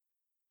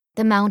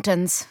The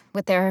mountains,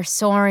 with their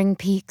soaring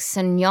peaks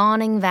and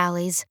yawning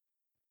valleys,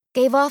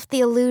 gave off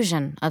the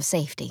illusion of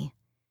safety.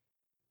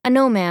 A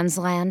no-man's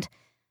land,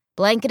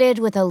 blanketed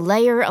with a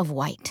layer of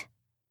white.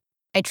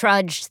 I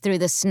trudged through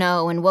the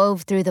snow and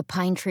wove through the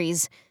pine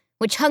trees,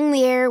 which hung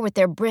the air with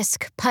their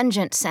brisk,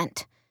 pungent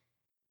scent.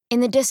 In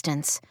the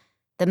distance,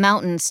 the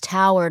mountains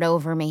towered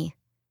over me,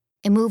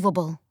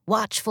 immovable,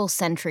 watchful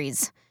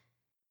sentries.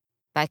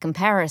 By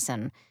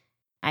comparison,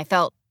 I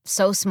felt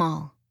so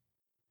small.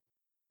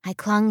 I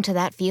clung to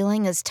that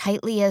feeling as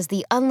tightly as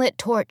the unlit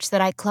torch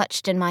that I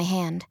clutched in my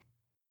hand.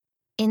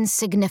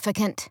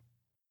 Insignificant,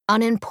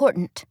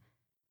 unimportant,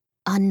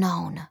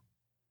 unknown.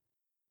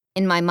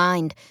 In my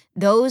mind,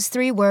 those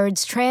 3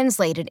 words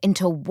translated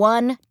into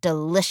one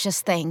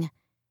delicious thing: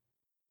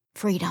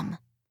 freedom.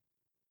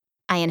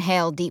 I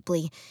inhaled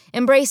deeply,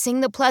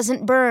 embracing the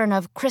pleasant burn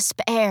of crisp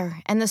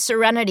air and the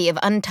serenity of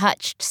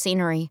untouched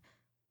scenery.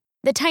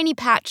 The tiny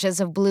patches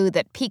of blue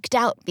that peeked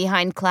out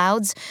behind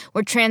clouds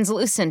were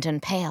translucent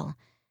and pale.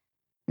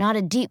 Not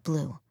a deep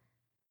blue,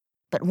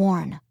 but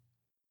worn,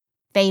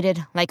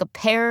 faded like a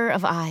pair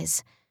of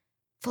eyes,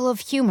 full of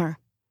humor,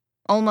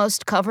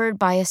 almost covered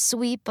by a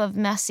sweep of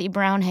messy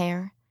brown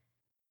hair.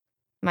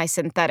 My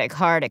synthetic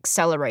heart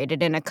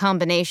accelerated in a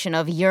combination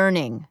of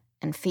yearning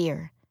and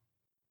fear.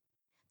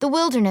 The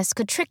wilderness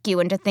could trick you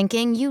into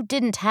thinking you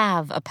didn't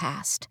have a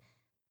past.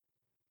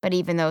 But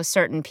even though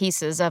certain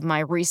pieces of my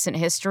recent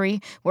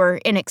history were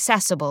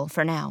inaccessible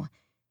for now,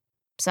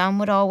 some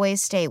would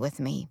always stay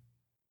with me,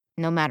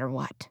 no matter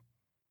what.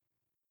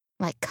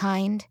 Like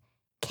kind,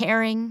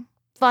 caring,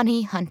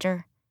 funny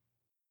Hunter.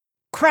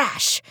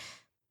 Crash!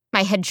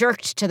 My head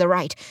jerked to the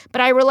right,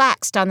 but I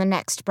relaxed on the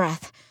next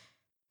breath.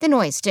 The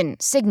noise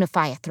didn't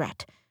signify a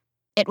threat.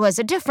 It was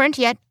a different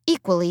yet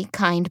equally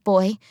kind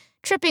boy,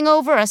 tripping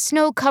over a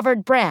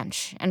snow-covered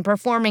branch and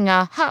performing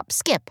a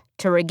hop-skip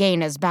to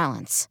regain his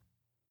balance.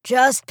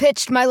 "Just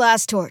pitched my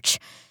last torch.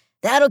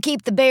 That'll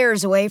keep the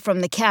bears away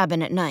from the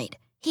cabin at night,"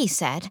 he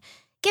said,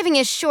 giving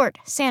his short,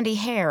 sandy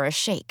hair a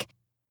shake.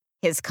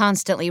 His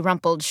constantly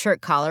rumpled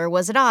shirt collar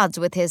was at odds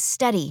with his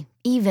steady,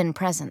 even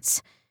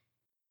presence.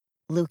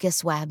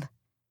 Lucas Webb.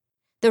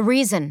 The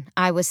reason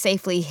I was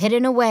safely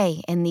hidden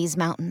away in these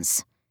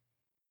mountains.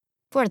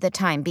 For the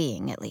time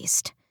being, at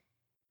least.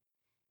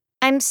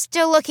 "I'm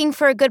still looking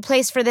for a good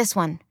place for this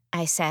one,"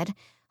 I said,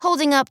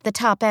 holding up the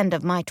top end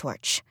of my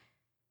torch.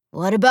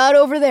 "What about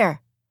over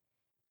there?"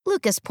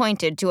 Lucas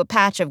pointed to a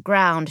patch of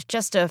ground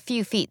just a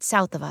few feet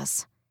south of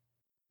us.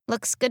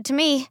 "Looks good to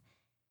me."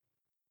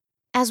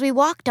 As we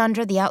walked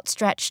under the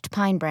outstretched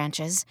pine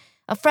branches,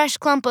 a fresh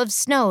clump of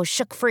snow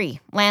shook free,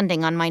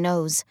 landing on my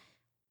nose.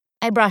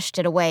 I brushed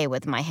it away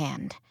with my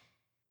hand.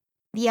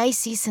 The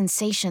icy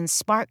sensation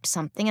sparked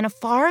something in a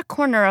far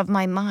corner of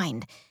my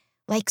mind,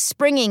 like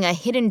springing a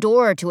hidden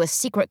door to a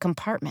secret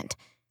compartment.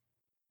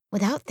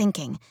 Without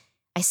thinking,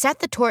 I set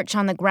the torch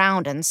on the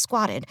ground and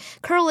squatted,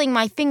 curling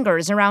my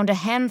fingers around a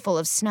handful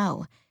of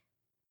snow.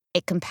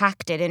 It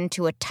compacted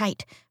into a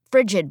tight,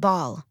 frigid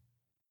ball.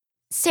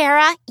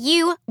 "Sarah,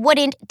 you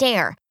wouldn't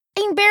dare.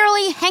 I'm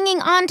barely hanging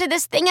on to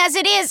this thing as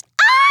it is.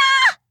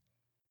 Ah!"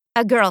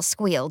 A girl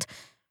squealed,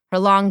 her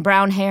long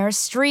brown hair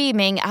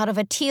streaming out of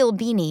a teal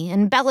beanie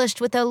embellished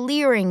with a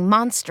leering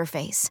monster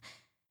face.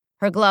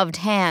 Her gloved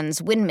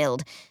hands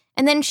windmilled,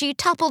 and then she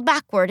toppled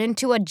backward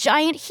into a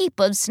giant heap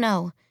of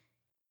snow.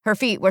 Her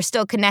feet were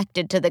still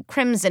connected to the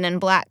crimson and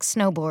black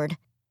snowboard.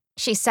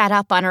 She sat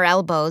up on her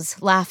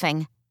elbows,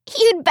 laughing.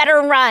 "You'd better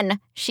run,"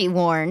 she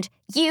warned.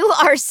 "You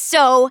are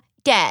so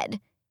dead."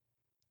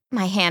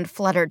 My hand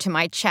fluttered to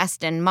my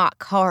chest in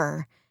mock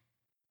horror.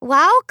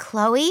 "Wow,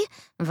 Chloe,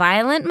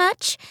 violent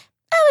much?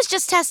 I was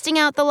just testing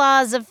out the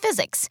laws of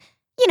physics.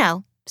 You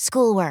know,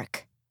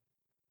 schoolwork."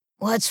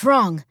 "What's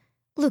wrong?"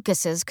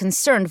 Lucas's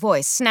concerned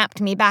voice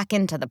snapped me back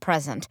into the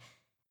present,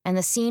 and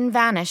the scene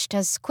vanished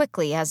as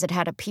quickly as it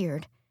had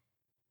appeared.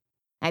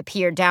 I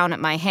peered down at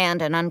my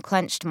hand and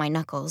unclenched my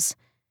knuckles.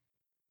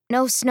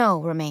 No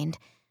snow remained,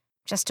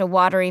 just a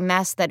watery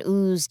mess that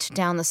oozed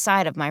down the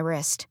side of my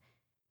wrist.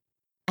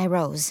 I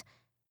rose.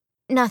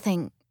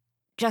 "Nothing,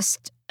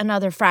 just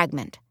another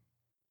fragment.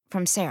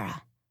 From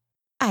Sarah,"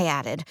 I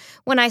added,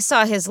 when I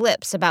saw his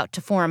lips about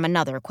to form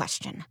another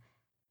question.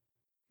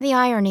 The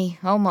irony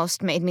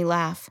almost made me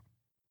laugh.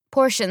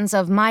 Portions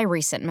of my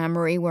recent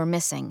memory were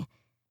missing,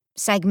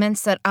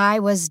 segments that I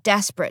was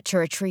desperate to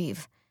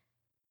retrieve.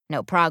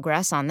 No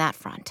progress on that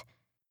front.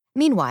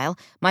 Meanwhile,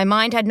 my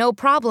mind had no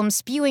problem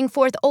spewing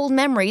forth old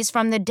memories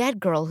from the dead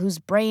girl whose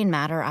brain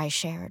matter I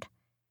shared.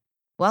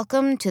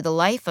 Welcome to the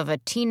life of a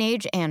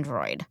teenage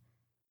android.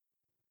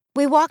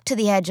 We walked to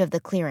the edge of the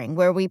clearing,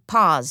 where we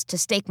paused to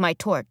stake my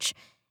torch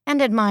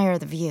and admire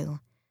the view.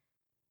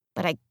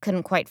 But I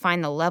couldn't quite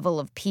find the level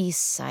of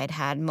peace I'd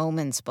had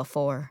moments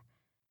before.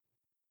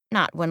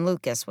 Not when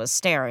Lucas was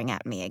staring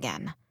at me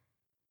again.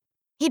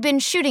 He'd been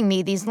shooting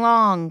me these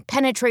long,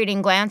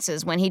 penetrating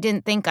glances when he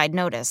didn't think I'd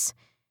notice.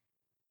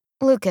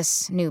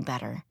 Lucas knew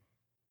better.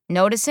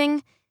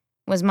 Noticing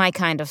was my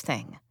kind of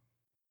thing.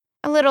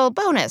 A little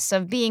bonus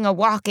of being a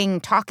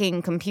walking,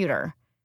 talking computer.